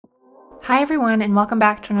Hi, everyone, and welcome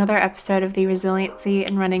back to another episode of the Resiliency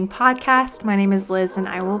in Running podcast. My name is Liz, and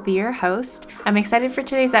I will be your host. I'm excited for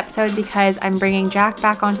today's episode because I'm bringing Jack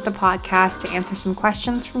back onto the podcast to answer some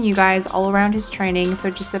questions from you guys all around his training.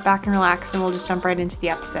 So just sit back and relax, and we'll just jump right into the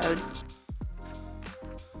episode.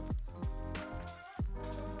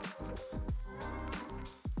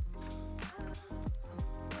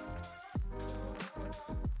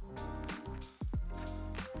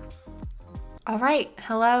 All right,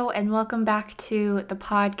 hello and welcome back to the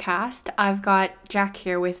podcast. I've got Jack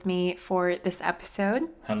here with me for this episode.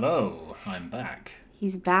 Hello, I'm back.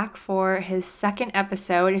 He's back for his second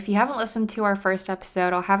episode. If you haven't listened to our first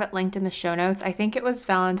episode, I'll have it linked in the show notes. I think it was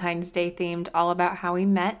Valentine's Day themed, all about how we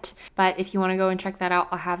met. But if you want to go and check that out,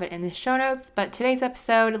 I'll have it in the show notes. But today's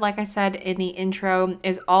episode, like I said in the intro,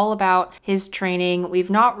 is all about his training. We've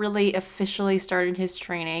not really officially started his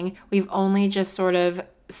training. We've only just sort of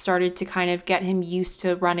started to kind of get him used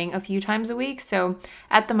to running a few times a week. So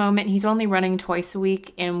at the moment, he's only running twice a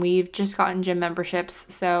week, and we've just gotten gym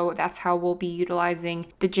memberships. So that's how we'll be utilizing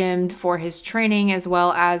the gym for his training, as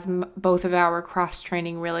well as both of our cross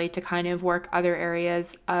training, really, to kind of work other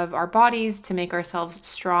areas of our bodies to make ourselves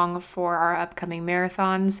strong for our upcoming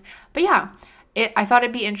marathons. But yeah, I thought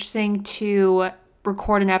it'd be interesting to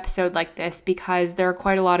record an episode like this because there are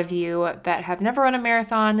quite a lot of you that have never run a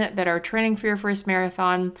marathon, that are training for your first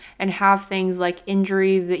marathon, and have things like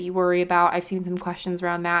injuries that you worry about. I've seen some questions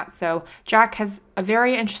around that. So Jack has a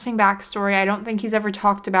very interesting backstory. I don't think he's ever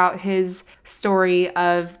talked about his story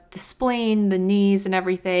of the spleen, the knees, and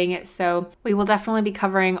everything. So we will definitely be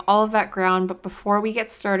covering all of that ground. But before we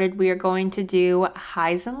get started, we are going to do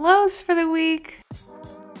highs and lows for the week.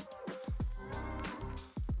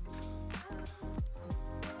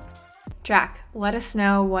 Jack, let us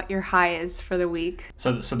know what your high is for the week.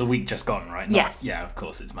 So the week just gone, right? Yes. Yeah, of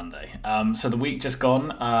course, it's Monday. So the week just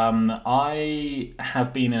gone. I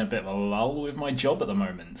have been in a bit of a lull with my job at the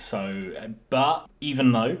moment. But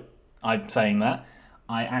even though I'm saying that,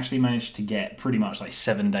 I actually managed to get pretty much like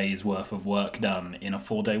 7 days worth of work done in a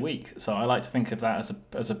 4-day week. So I like to think of that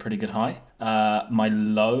as a pretty good high. My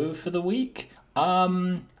low for the week,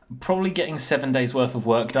 probably getting 7 days worth of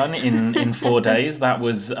work done in 4 days. That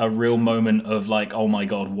was a real moment of like, oh my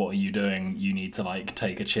God, what are you doing? You need to like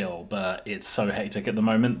take a chill. But it's so hectic at the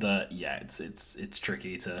moment that it's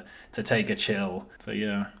tricky to take a chill. So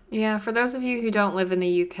yeah. Yeah, for those of you who don't live in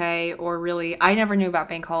the UK, or really, I never knew about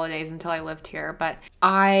bank holidays until I lived here, but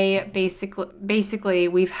I basically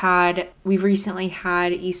we've recently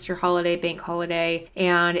had Easter holiday, bank holiday,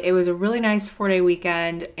 and it was a really nice 4-day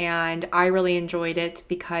weekend, and I really enjoyed it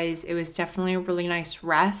because it was definitely a really nice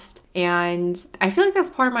rest. And I feel like that's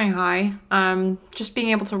part of my high, just being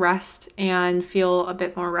able to rest and feel a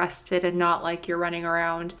bit more rested and not like you're running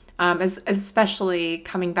around. Especially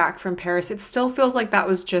coming back from Paris, it still feels like that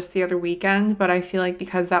was just the other weekend, but I feel like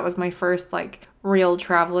because that was my first like real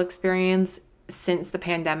travel experience since the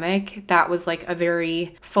pandemic, that was like a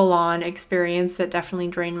very full-on experience that definitely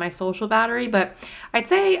drained my social battery. But I'd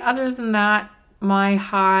say other than that, my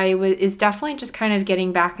high is definitely just kind of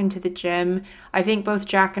getting back into the gym. I think both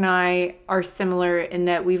Jack and I are similar in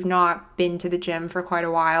that we've not been to the gym for quite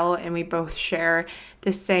a while, and we both share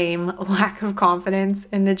the same lack of confidence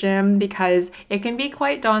in the gym because it can be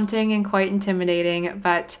quite daunting and quite intimidating,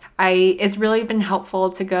 but it's really been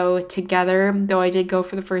helpful to go together, though I did go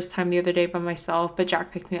for the first time the other day by myself, but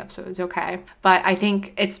Jack picked me up, so it was okay. But I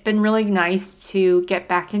think it's been really nice to get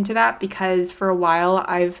back into that because for a while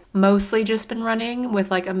I've mostly just been running with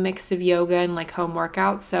like a mix of yoga and like home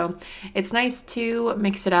workouts, so it's nice to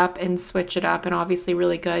mix it up and switch it up, and obviously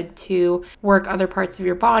really good to work other parts of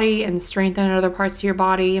your body and strengthen other parts of your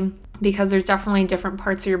body, because there's definitely different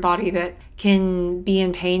parts of your body that can be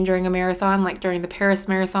in pain during a marathon. Like during the Paris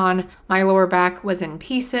Marathon, my lower back was in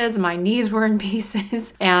pieces, my knees were in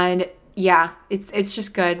pieces, and yeah, it's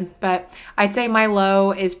just good. But I'd say my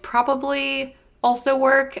low is probably also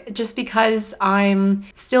work, just because I'm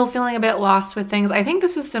still feeling a bit lost with things. I think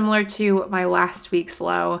this is similar to my last week's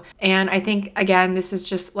low. And I think, again, this is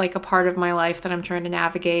just like a part of my life that I'm trying to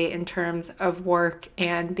navigate in terms of work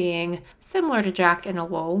and being similar to Jack in a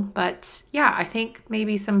lull. But yeah, I think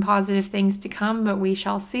maybe some positive things to come, but we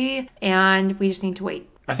shall see. And we just need to wait.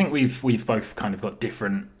 I think we've both kind of got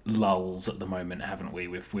different lulls at the moment, haven't we,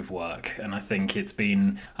 with work? And I think it's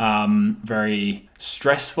been very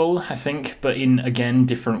stressful, I think, but in, again,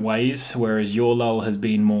 different ways. Whereas your lull has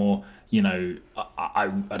been more, you know, I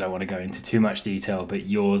don't want to go into too much detail, but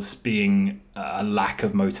yours being a lack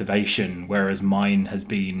of motivation, whereas mine has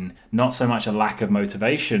been not so much a lack of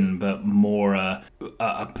motivation, but more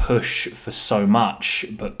a push for so much,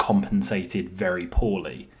 but compensated very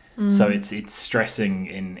poorly. So it's stressing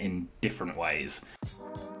in different ways.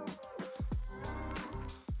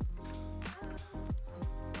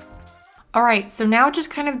 All right, so now just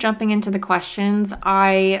kind of jumping into the questions.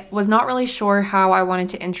 I was not really sure how I wanted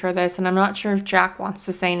to intro this, and I'm not sure if Jack wants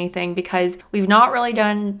to say anything because we've not really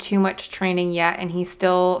done too much training yet, and he's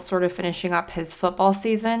still sort of finishing up his football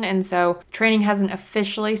season, and so training hasn't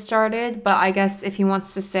officially started, but I guess if he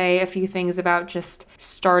wants to say a few things about just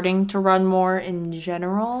starting to run more in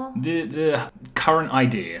general. The current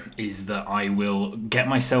idea is that I will get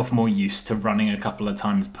myself more used to running a couple of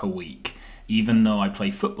times per week, even though I play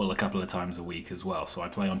football a couple of times a week as well. So I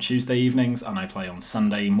play on Tuesday evenings and I play on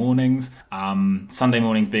Sunday mornings. Sunday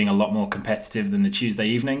mornings being a lot more competitive than the Tuesday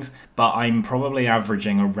evenings. But I'm probably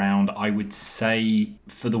averaging around, I would say,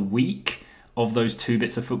 for the week of those 2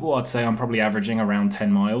 bits of football, I'd say I'm probably averaging around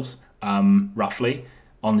 10 miles, roughly.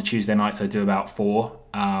 On the Tuesday nights, I do about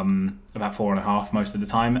 4.5 most of the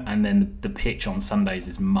time. And then the pitch on Sundays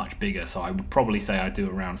is much bigger. So I would probably say I do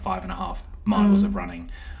around 5.5 miles of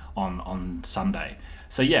running on Sunday.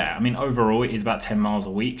 So yeah, I mean, overall it is about 10 miles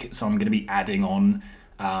a week. So I'm going to be adding on,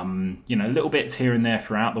 little bits here and there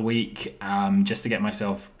throughout the week, just to get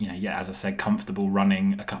myself, as I said, comfortable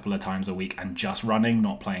running a couple of times a week and just running,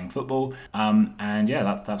 not playing football.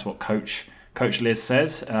 That's what Coach Liz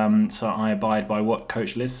says. So I abide by what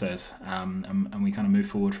Coach Liz says, and we kind of move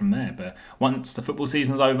forward from there. But once the football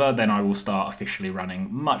season's over, then I will start officially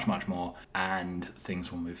running much, much more, and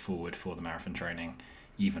things will move forward for the marathon training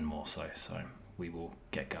even more so. So we will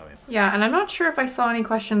get going. Yeah, and I'm not sure if I saw any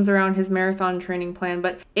questions around his marathon training plan,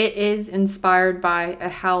 but it is inspired by a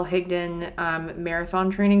Hal Higdon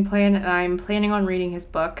marathon training plan, and I'm planning on reading his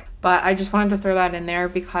book. But I just wanted to throw that in there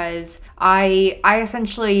because I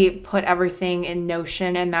essentially put everything in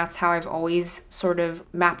Notion, and that's how I've always sort of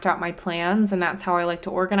mapped out my plans, and that's how I like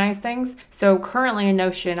to organize things. So currently in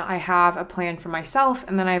Notion, I have a plan for myself,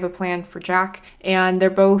 and then I have a plan for Jack, and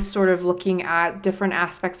they're both sort of looking at different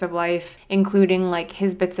aspects of life, including like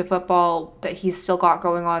his bits of football that he's still got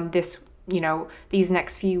going on these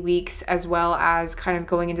next few weeks, as well as kind of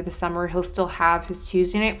going into the summer. He'll still have his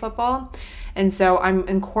Tuesday night football. And so I'm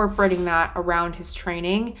incorporating that around his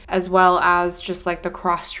training, as well as just like the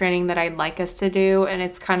cross training that I'd like us to do. And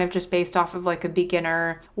it's kind of just based off of like a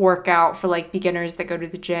beginner workout for like beginners that go to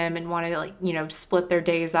the gym and want to split their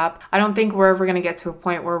days up. I don't think we're ever going to get to a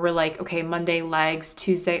point where we're like, okay, Monday legs,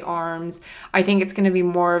 Tuesday arms. I think it's going to be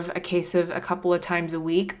more of a case of a couple of times a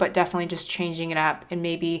week, but definitely just changing it up and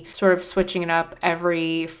maybe sort of switching it up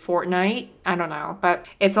every fortnight. I don't know, but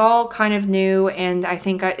it's all kind of new, and I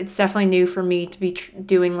think it's definitely new for me to be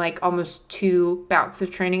doing like almost 2 bouts of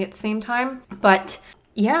training at the same time. But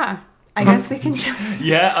yeah, I guess we can just...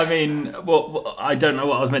 Yeah, I mean, well, I don't know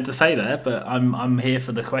what I was meant to say there, but I'm here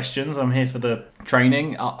for the questions. I'm here for the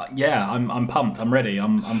training. I'm pumped. I'm ready.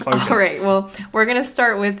 I'm focused. All right. Well, we're gonna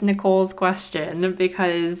start with Nicole's question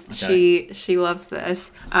because she loves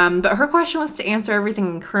this. But her question was to answer everything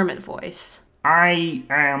in Kermit voice. I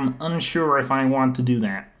am unsure if I want to do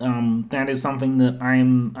that. That is something that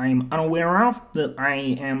I'm unaware of, that I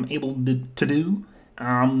am able to do.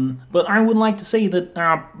 But I would like to say that,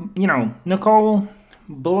 Nicole,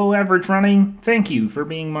 below average running, thank you for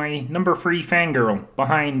being my number 3 fangirl,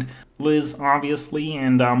 behind Liz, obviously,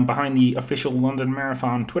 and behind the official London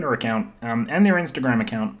Marathon Twitter account, and their Instagram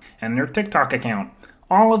account, and their TikTok account.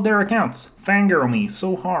 All of their accounts fangirl me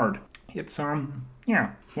so hard. It's,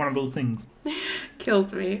 one of those things.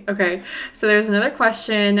 Kills me. Okay, so there's another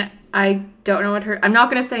question. I don't know I'm not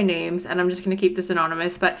going to say names, and I'm just going to keep this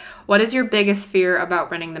anonymous, but what is your biggest fear about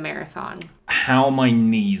running the marathon? How my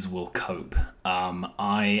knees will cope.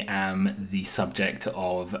 I am the subject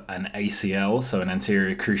of an ACL, so an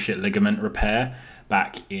anterior cruciate ligament repair,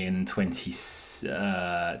 back in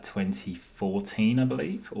 2014, I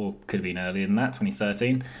believe, or could have been earlier than that,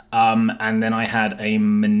 2013. And then I had a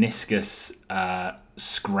meniscus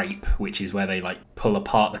scrape, which is where they like pull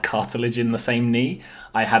apart the cartilage in the same knee.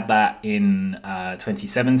 I had that in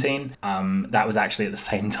 2017. That was actually at the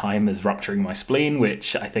same time as rupturing my spleen,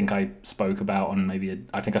 which I think I spoke about on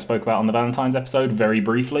the Valentine's episode very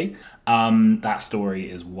briefly. That story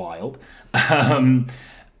is wild. And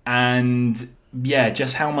yeah,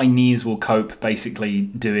 just how my knees will cope basically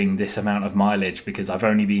doing this amount of mileage, because I've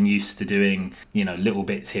only been used to doing, little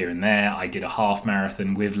bits here and there. I did a half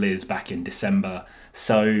marathon with Liz back in December.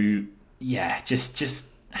 So yeah, just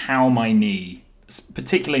how my knee,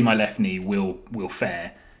 particularly my left knee, will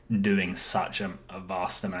fare doing such a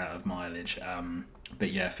vast amount of mileage.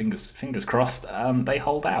 But yeah, fingers crossed, they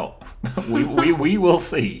hold out. we will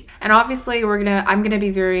see. And obviously I'm gonna be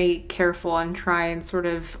very careful and try and sort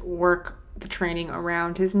of work the training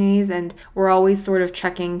around his knees, and we're always sort of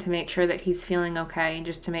checking to make sure that he's feeling okay and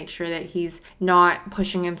just to make sure that he's not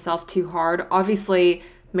pushing himself too hard. Obviously,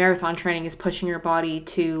 marathon training is pushing your body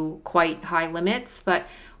to quite high limits, but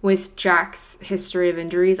with Jack's history of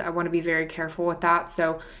injuries, I want to be very careful with that.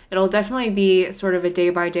 So it'll definitely be sort of a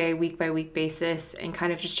day-by-day, week-by-week basis and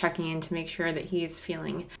kind of just checking in to make sure that he is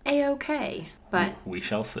feeling A-okay. But we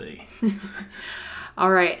shall see. All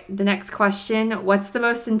right, the next question. What's the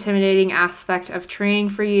most intimidating aspect of training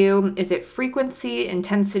for you? Is it frequency,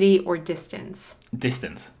 intensity, or distance?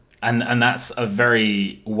 Distance. And that's a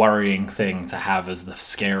very worrying thing to have as the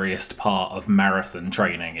scariest part of marathon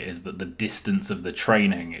training, is that the distance of the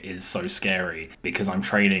training is so scary because I'm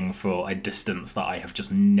training for a distance that I have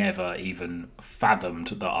just never even fathomed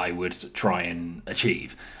that I would try and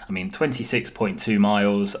achieve. I mean, 26.2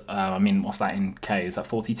 miles, what's that in K? Is that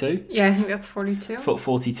 42? Yeah, I think that's 42.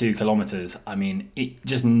 42 kilometers. I mean, it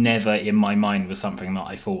just never in my mind was something that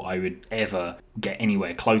I thought I would ever get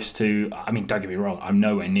anywhere close to. I mean, don't get me wrong, I'm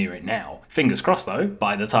nowhere near it now. Fingers crossed though,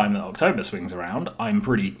 by the time that October swings around, I'm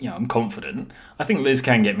pretty, I'm confident. I think Liz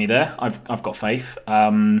can get me there. I've got faith.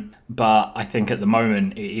 But I think at the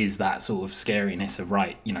moment it is that sort of scariness of,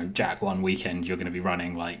 right, Jack, one weekend you're going to be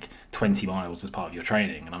running like 20 miles as part of your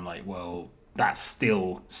training. And I'm like, well, that's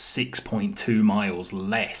still 6.2 miles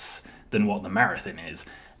less than what the marathon is.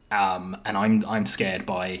 And I'm scared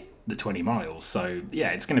by the 20 miles. So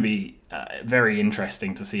yeah, it's going to be very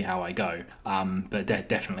interesting to see how I go. But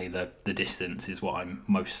definitely the distance is what I'm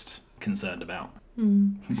most concerned about.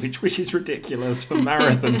 Which is ridiculous for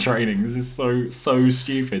marathon training. This is so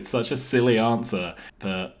stupid. Such a silly answer.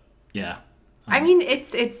 But yeah. I mean,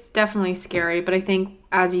 it's definitely scary, but I think,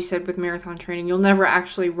 as you said, with marathon training, you'll never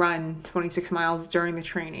actually run 26 miles during the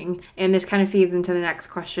training. And this kind of feeds into the next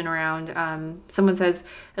question around, someone says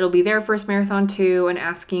it'll be their first marathon too, and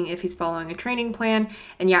asking if he's following a training plan.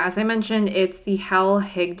 And yeah, as I mentioned, it's the Hal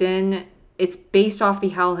Higdon. It's based off the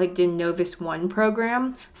Hal Higdon Novus 1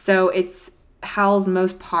 program. So it's Hal's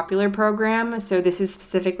most popular program. So this is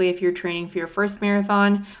specifically if you're training for your first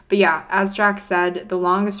marathon. But yeah, as Jack said, the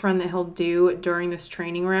longest run that he'll do during this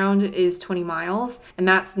training round is 20 miles. And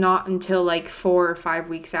that's not until like 4 or 5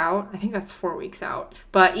 weeks out. I think that's 4 weeks out.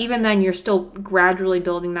 But even then, you're still gradually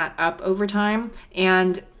building that up over time.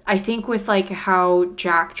 And I think with like how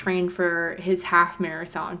Jack trained for his half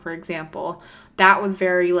marathon, for example, that was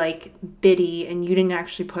very like bitty, and you didn't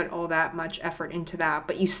actually put all that much effort into that,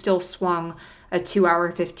 but you still swung a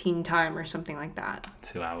 2-hour 15 time or something like that.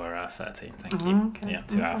 2-hour 13, thank you. Okay. Yeah,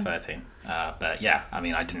 2-hour 13. But yeah, I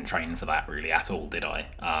mean, I didn't train for that really at all, did I?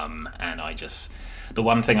 And the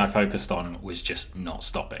one thing I focused on was just not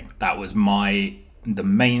stopping. That was the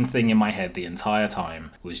main thing in my head the entire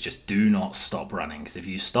time, was just do not stop running. Because if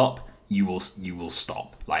you stop, you will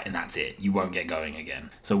stop. Like, and that's it. You won't get going again.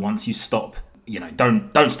 So once you stop,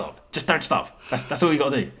 don't stop. Just don't stop. That's all you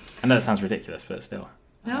got to do. I know that sounds ridiculous, but still.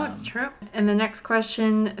 No, it's true. And the next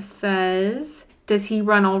question says, does he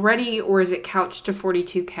run already, or is it couch to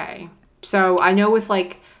 42K? So I know with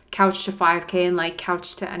like couch to 5K and like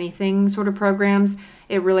couch to anything sort of programs,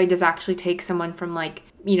 it really does actually take someone from like,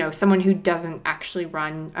 someone who doesn't actually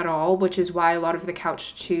run at all, which is why a lot of the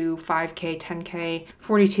couch to 5K, 10K,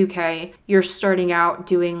 42K, you're starting out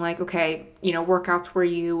doing like, okay, workouts where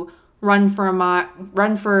you run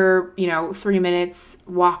for 3 minutes,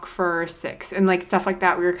 walk for 6, and like stuff like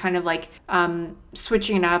that, where you're kind of like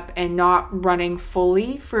switching it up and not running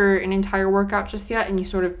fully for an entire workout just yet, and you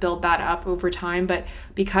sort of build that up over time. But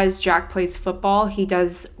because Jack plays football, he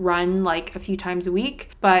does run like a few times a week,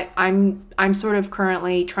 but I'm sort of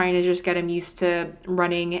currently trying to just get him used to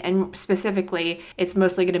running, and specifically it's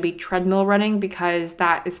mostly going to be treadmill running because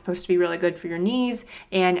that is supposed to be really good for your knees,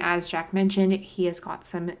 and as Jack mentioned, he has got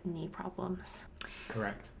some knee problems.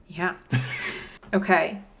 Correct. Yeah.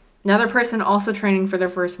 Okay. Another person also training for their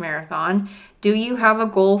first marathon. Do you have a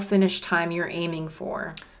goal finish time you're aiming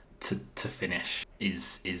for? To finish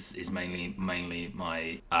is mainly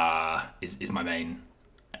my is my main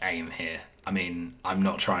aim here. I mean, I'm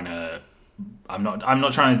not trying to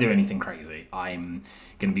do anything crazy. I'm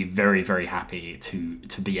going to be very, very happy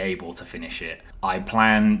to be able to finish it. I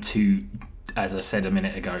plan to, as I said a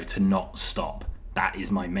minute ago, to not stop. That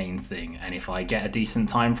is my main thing. And if I get a decent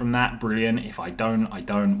time from that, brilliant. If I don't,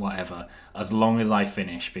 whatever. As long as I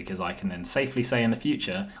finish, because I can then safely say in the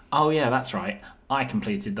future, oh yeah, that's right, I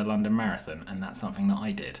completed the London Marathon, and that's something that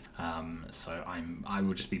I did. So I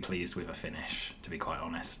will just be pleased with a finish, to be quite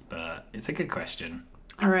honest. But it's a good question.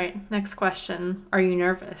 All right, next question. Are you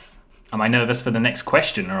nervous? Am I nervous for the next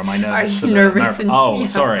question, or am I nervous for the marathon? Oh,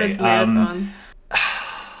 sorry. For the marathon?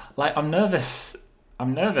 Like, I'm nervous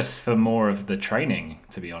I'm nervous for more of the training,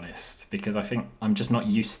 to be honest, because I think I'm just not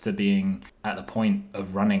used to being at the point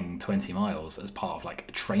of running 20 miles as part of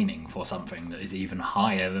like training for something that is even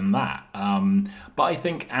higher than that. But I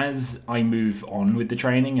think as I move on with the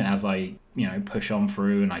training and as I, push on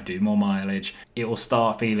through and I do more mileage, it will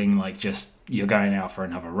start feeling like just you're going out for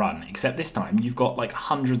another run. Except this time you've got like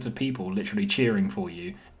hundreds of people literally cheering for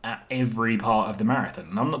you at every part of the marathon.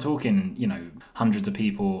 And I'm not talking, hundreds of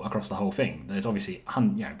people across the whole thing. There's obviously,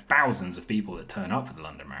 thousands of people that turn up for the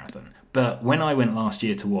London Marathon. But when I went last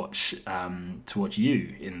year to watch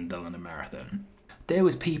you in the London Marathon, there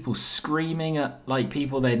was people screaming at like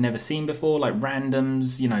people they'd never seen before, like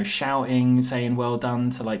randoms, shouting, saying well done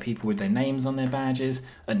to like people with their names on their badges,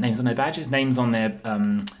 names on their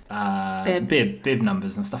bib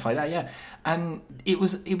numbers and stuff like that. Yeah, and it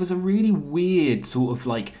was a really weird sort of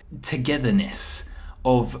like togetherness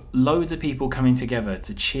of loads of people coming together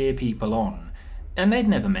to cheer people on. And they'd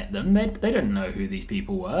never met them. They don't know who these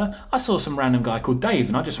people were. I saw some random guy called Dave,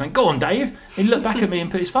 and I just went, "Go on, Dave!" He looked back at me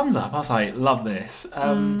and put his thumbs up. I was like, "Love this."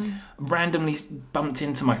 Randomly bumped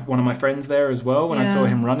into one of my friends there as well when I saw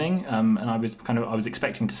him running, and I was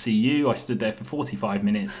expecting to see you. I stood there for 45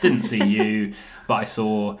 minutes, didn't see you, but I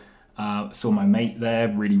saw my mate there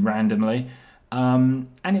really randomly.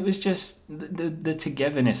 And it was just the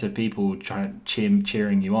togetherness of people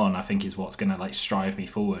cheering you on, I think, is what's going to like strive me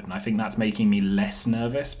forward. And I think that's making me less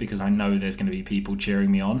nervous because I know there's going to be people cheering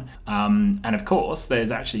me on. And of course,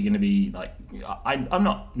 there's actually going to be like, I'm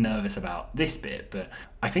not nervous about this bit, but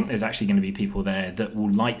I think there's actually going to be people there that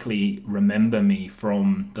will likely remember me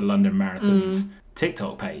from the London Marathon's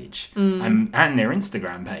TikTok page and their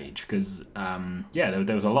Instagram page, because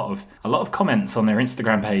there was a lot of comments on their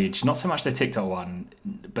Instagram page, not so much their TikTok one,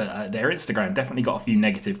 but their Instagram definitely got a few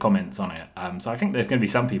negative comments on it. So I think there's going to be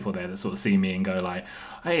some people there that sort of see me and go like,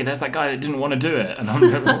 "Hey, there's that guy that didn't want to do it," and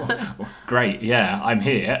I'm like, well, great, yeah, I'm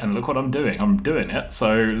here and look what I'm doing it,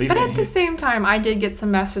 so leave But me at here. the same time, I did get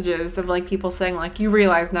some messages of like people saying like, you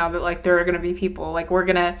realize now that like there are going to be people like we're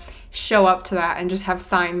going to show up to that and just have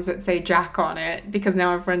signs that say Jack on it, because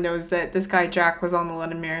now everyone knows that this guy Jack was on the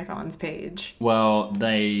London Marathon's page. Well,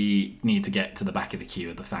 they need to get to the back of the queue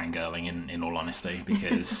of the fangirling, in all honesty,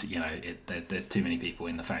 because there's too many people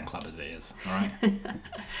in the fan club as it is. All right.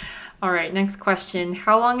 All right, next question.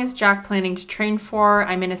 How long is Jack planning to train for?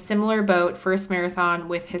 I'm in a similar boat, first marathon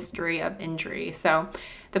with history of injury. So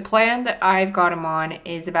the plan that I've got him on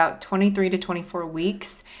is about 23 to 24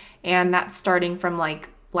 weeks, and that's starting from like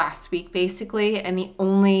last week basically. And the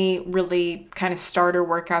only really kind of starter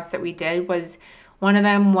workouts that we did was one of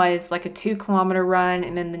them was like a 2-kilometer run,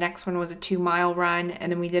 and then the next one was a 2-mile run,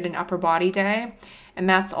 and then we did an upper body day, and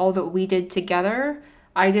that's all that we did together.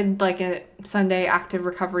 I did like a Sunday active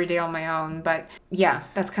recovery day on my own, but yeah,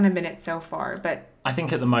 that's kind of been it so far. But I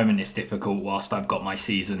think at the moment it's difficult whilst I've got my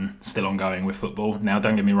season still ongoing with football. Now,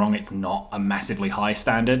 don't get me wrong, it's not a massively high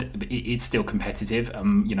standard, but it's still competitive.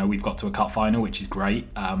 We've got to a cup final, which is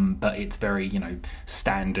great, but it's very,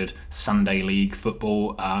 standard Sunday league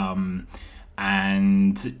football.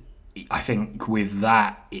 And I think with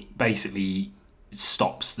that, it basically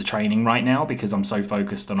stops the training right now because I'm so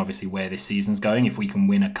focused on obviously where this season's going. If we can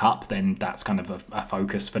win a cup, then that's kind of a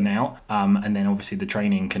focus for now, and then obviously the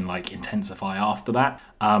training can like intensify after that.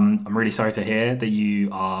 I'm really sorry to hear that you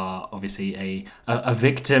are obviously a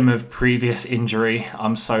victim of previous injury.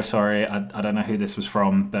 I'm so sorry. I don't know who this was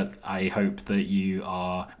from, but I hope that you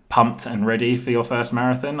are pumped and ready for your first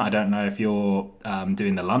marathon. I don't know if you're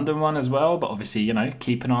doing the London one as well, but obviously,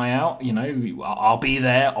 keep an eye out. I'll be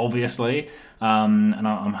there, obviously. And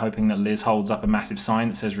I'm hoping that Liz holds up a massive sign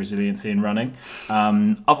that says resiliency in running.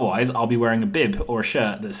 Otherwise, I'll be wearing a bib or a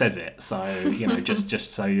shirt that says it. So,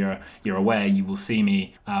 just so you're aware, you will see me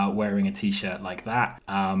wearing a t-shirt like that.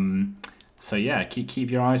 So yeah,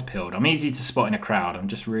 keep your eyes peeled. I'm easy to spot in a crowd. I'm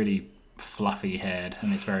just really fluffy haired,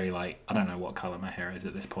 and it's very like, I don't know what colour my hair is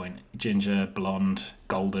at this point. Ginger, blonde,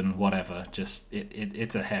 golden, whatever. Just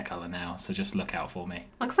it's a hair colour now, so just look out for me.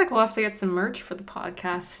 Looks like we'll have to get some merch for the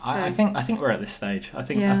podcast. I think we're at this stage. I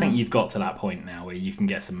think you've got to that point now where you can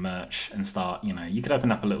get some merch and start, you could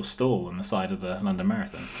open up a little stall on the side of the London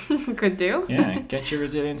Marathon. Could do. Yeah, get your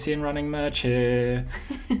resiliency in running merch here.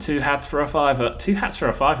 2 hats for a £5. 2 hats for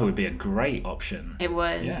a £5 would be a great option. It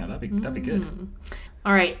would. Yeah, that'd be good.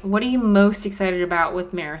 All right, what are you most excited about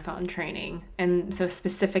with marathon training? And so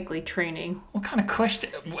specifically training. What kind of question?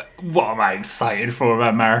 What am I excited for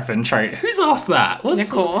about marathon training? Who's asked that?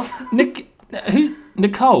 Nicole.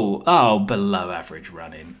 Nicole? Oh, below average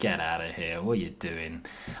running. Get out of here. What are you doing?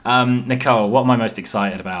 Nicole, what am I most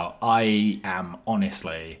excited about? I am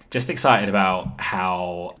honestly just excited about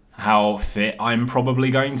how how fit I'm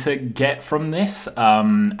probably going to get from this,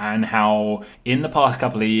 and how in the past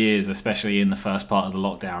couple of years, especially in the first part of the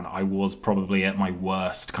lockdown, I was probably at my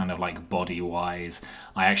worst kind of like body wise.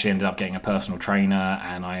 I actually ended up getting a personal trainer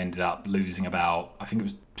and I ended up losing about, I think it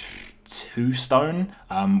was 2 stone,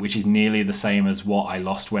 which is nearly the same as what I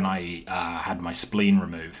lost when I had my spleen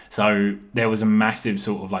removed. So there was a massive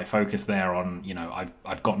sort of like focus there on, you know,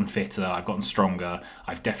 I've gotten fitter, I've gotten stronger,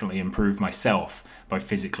 I've definitely improved myself, both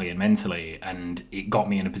physically and mentally, and it got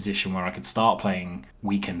me in a position where I could start playing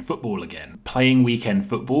weekend football again. Playing weekend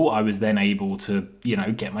football, I was then able to, you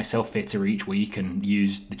know, get myself fitter each week and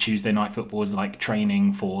use the Tuesday night football as like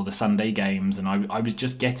training for the Sunday games, and I was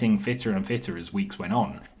just getting fitter and fitter as weeks went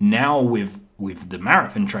on. Now with the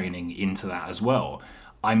marathon training into that as well,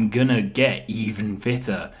 I'm gonna get even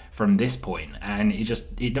fitter from this point, and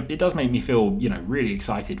it does make me feel, you know, really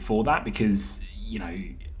excited for that, because, you know,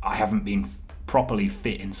 I haven't been properly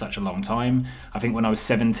fit in such a long time. I think when I was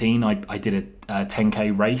 17, I did a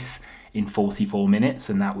 10k race in 44 minutes,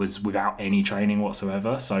 and that was without any training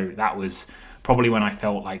whatsoever. So that was probably when I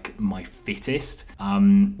felt like my fittest.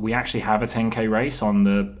 We actually have a 10k race on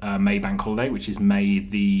the May bank holiday, which is May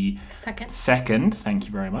the 2nd. Thank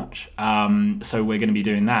you very much. So we're going to be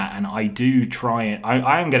doing that, and I do try it.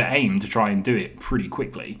 I am going to aim to try and do it pretty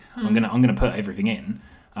quickly. I'm going to put everything in,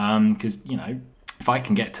 because, you know, if I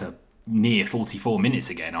can get to near 44 minutes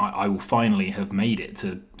again, I will finally have made it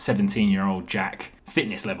to 17-year-old Jack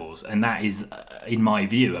fitness levels, and that is, in my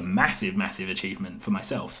view, a massive achievement for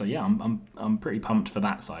myself. So yeah, I'm pretty pumped for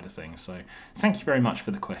that side of things. So thank you very much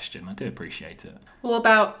for the question. I do appreciate it. Well,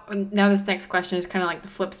 now this next question is kind of like the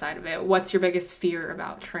flip side of it. What's your biggest fear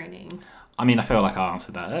about training? I mean, I feel like I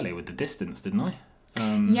answered that earlier with the distance, didn't I?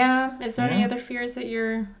 Yeah. Is there any other fears that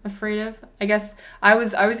you're afraid of? I guess I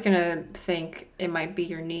was gonna think it might be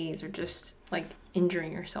your knees or just like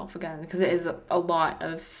injuring yourself again, because it is a lot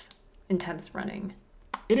of intense running.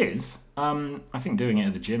 It is. I think doing it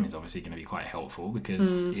at the gym is obviously going to be quite helpful,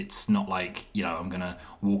 because it's not like, you know, I'm gonna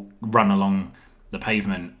run along the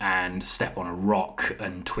pavement and step on a rock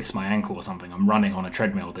and twist my ankle or something. I'm running on a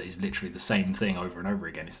treadmill that is literally the same thing over and over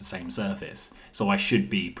again. It's the same surface. So I should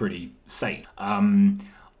be pretty safe.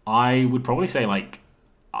 I would probably say, like,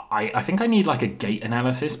 I think I need like a gait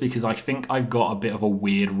analysis, because I think I've got a bit of a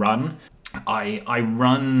weird run. I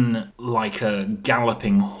run like a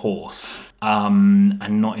galloping horse,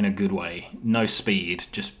 and not in a good way. No speed,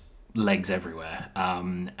 just legs everywhere.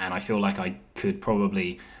 And I feel like I could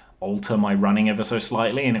probably alter my running ever so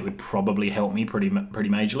slightly, and it would probably help me pretty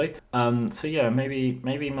majorly. So yeah, maybe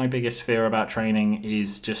my biggest fear about training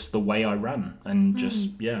is just the way I run, and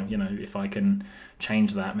just you know, if I can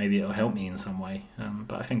change that, maybe it'll help me in some way.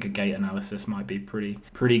 But I think a gait analysis might be pretty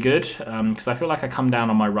good, because I feel like I come down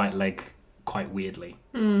on my right leg quite weirdly.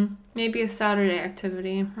 Maybe a Saturday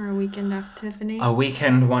activity or a weekend activity. A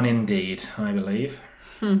weekend one indeed, I believe.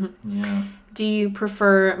 Yeah. Do you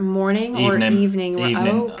prefer morning or evening?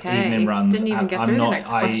 Evening runs. Didn't even get through the next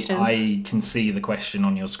question. I can see the question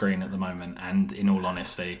on your screen at the moment, and in all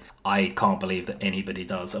honesty, I can't believe that anybody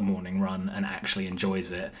does a morning run and actually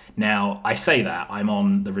enjoys it. Now, I say that I'm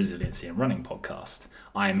on the Resiliency and Running podcast.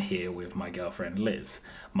 I'm here with my girlfriend Liz.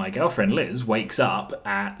 My girlfriend Liz wakes up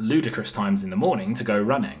at ludicrous times in the morning to go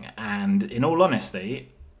running, and in all honesty,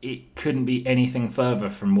 it couldn't be anything further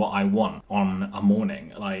from what I want on a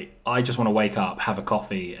morning. Like, I just want to wake up, have a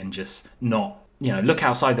coffee, and just not, you know, look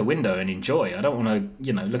outside the window and enjoy. I don't want to,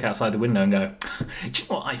 you know, look outside the window and go, do you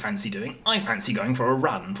know what I fancy doing? I fancy going for a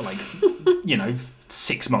run for like, you know,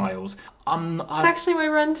 6 miles. It's actually my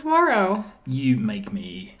run tomorrow. You make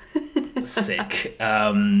me sick.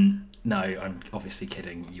 No, I'm obviously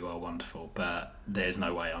kidding. You are wonderful, but there's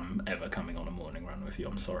no way I'm ever coming on a morning run with you.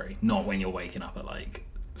 I'm sorry. Not when you're waking up at like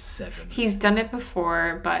 7. He's done it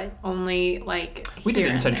before, but only like we did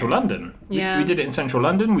it in central London. Yeah, we did it in central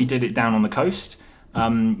London. We did it down on the coast.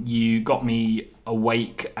 You got me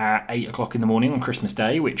awake at 8 o'clock in the morning on Christmas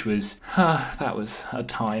Day, which was that was a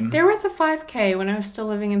time. There was a 5K when I was still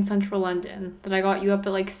living in central London that I got you up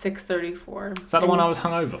at like 6:34. Is that the one I was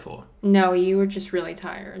hungover for? No, you were just really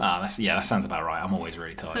tired. That sounds about right. I'm always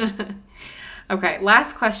really tired. Okay,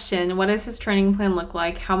 last question. What does his training plan look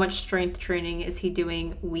like? How much strength training is he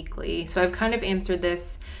doing weekly? So I've kind of answered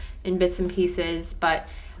this in bits and pieces, but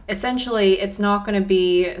essentially it's not going to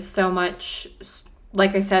be so much,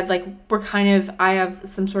 like I said, like I have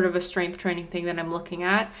some sort of a strength training thing that I'm looking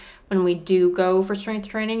at when we do go for strength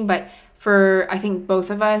training, but for, I think, both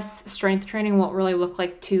of us, strength training won't really look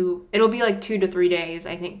like it'll be like 2 to 3 days,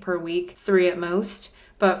 I think, per week, 3 at most.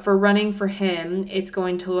 But for running for him, it's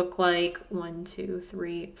going to look like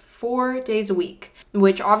 4 days a week,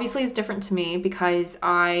 which obviously is different to me because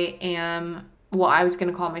I was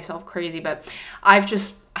going to call myself crazy, but I've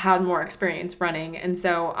just had more experience running. And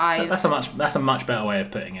so that's a much better way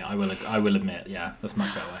of putting it. I will admit. Yeah, that's a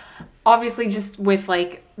much better way. Obviously, just with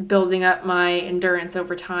like building up my endurance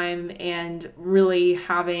over time and really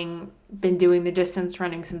having been doing the distance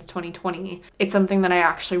running since 2020, it's something that I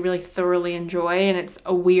actually really thoroughly enjoy, and it's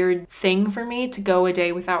a weird thing for me to go a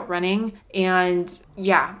day without running. And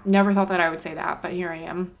yeah, never thought that I would say that, but here I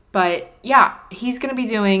am. But yeah, he's going to be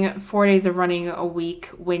doing 4 days of running a week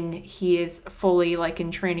when he is fully like in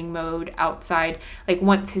training mode outside, like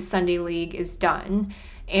once his Sunday league is done.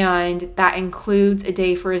 And that includes a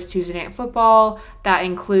day for his Tuesday night football. That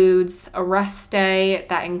includes a rest day.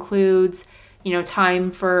 That includes,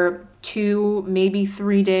 time for 2, maybe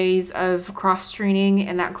 3 days of cross training.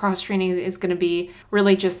 And that cross training is going to be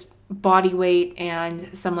really just body weight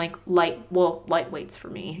and some like light weights for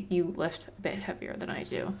me. You lift a bit heavier than I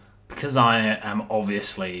do. Because I am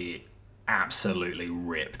obviously absolutely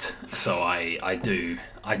ripped. So I'm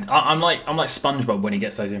like SpongeBob when he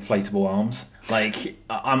gets those inflatable arms. Like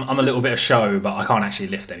I'm a little bit of show, but I can't actually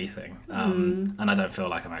lift anything. And I don't feel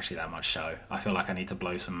like I'm actually that much show. I feel like I need to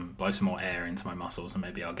blow some more air into my muscles, and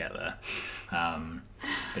maybe I'll get there.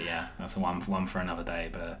 But yeah, that's one for another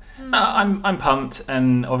day. But I'm pumped,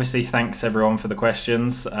 and obviously thanks everyone for the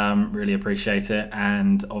questions. Really appreciate it,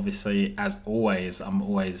 and obviously as always, I'm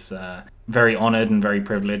always very honoured and very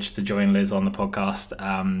privileged to join Liz on the podcast.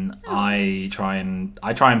 I try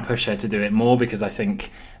and push her to do it more because I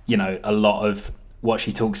think a lot of what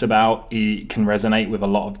she talks about it can resonate with a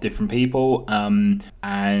lot of different people.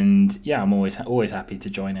 And yeah, I'm always happy to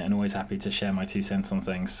join it and always happy to share my 2 cents on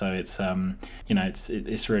things. So it's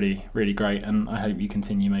it's really, really great, and I hope you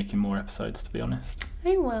continue making more episodes, to be honest.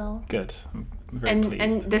 I will. Good. I'm very pleased.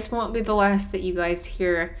 And this won't be the last that you guys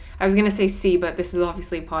hear. I was going to say see, but this is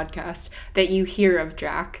obviously a podcast that you hear of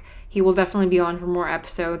Jack. He will definitely be on for more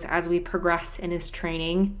episodes as we progress in his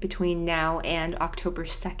training between now and October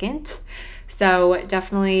 2nd. So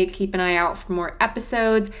definitely keep an eye out for more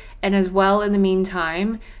episodes. And as well, in the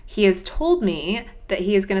meantime, he has told me that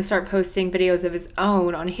he is going to start posting videos of his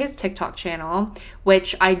own on his TikTok channel,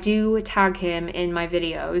 which I do tag him in my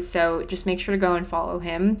videos. So just make sure to go and follow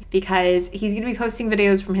him because he's going to be posting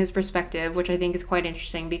videos from his perspective, which I think is quite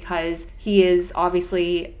interesting because he is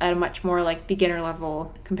obviously at a much more like beginner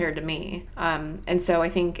level compared to me. And so I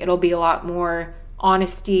think it'll be a lot more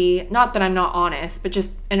honesty, not that I'm not honest, but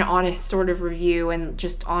just an honest sort of review and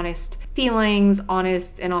just honest feelings,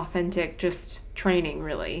 honest and authentic just training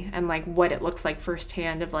really, and like what it looks like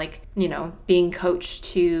firsthand of like, being coached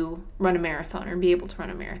to run a marathon or be able to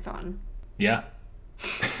run a marathon. Yeah.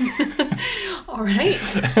 All right.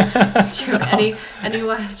 Do you have any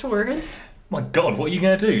last words? My God, what are you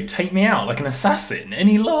going to do? Take me out like an assassin?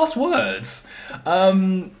 Any last words?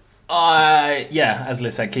 As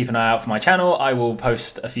Liz said, keep an eye out for my channel. I will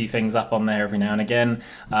post a few things up on there every now and again.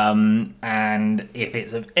 And if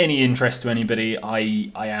it's of any interest to anybody,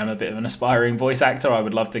 I am a bit of an aspiring voice actor. I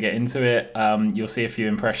would love to get into it. You'll see a few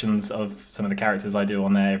impressions of some of the characters I do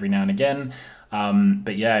on there every now and again.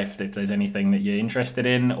 But yeah, if there's anything that you're interested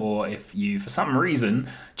in, or if you, for some reason,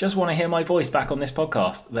 just want to hear my voice back on this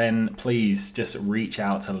podcast, then please just reach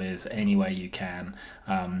out to Liz any way you can,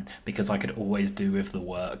 because I could always do with the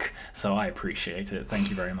work. So I appreciate it. Thank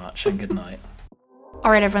you very much, and good night. All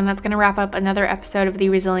right, everyone, that's going to wrap up another episode of the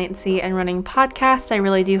Resiliency and Running podcast. I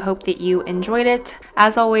really do hope that you enjoyed it.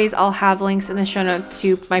 As always, I'll have links in the show notes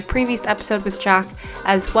to my previous episode with Jack,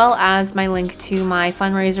 as well as my link to my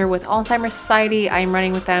fundraiser with Alzheimer's Society. I am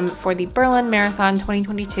running with them for the Berlin Marathon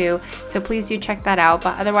 2022, so please do check that out.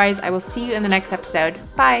 But otherwise, I will see you in the next episode.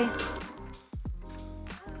 Bye!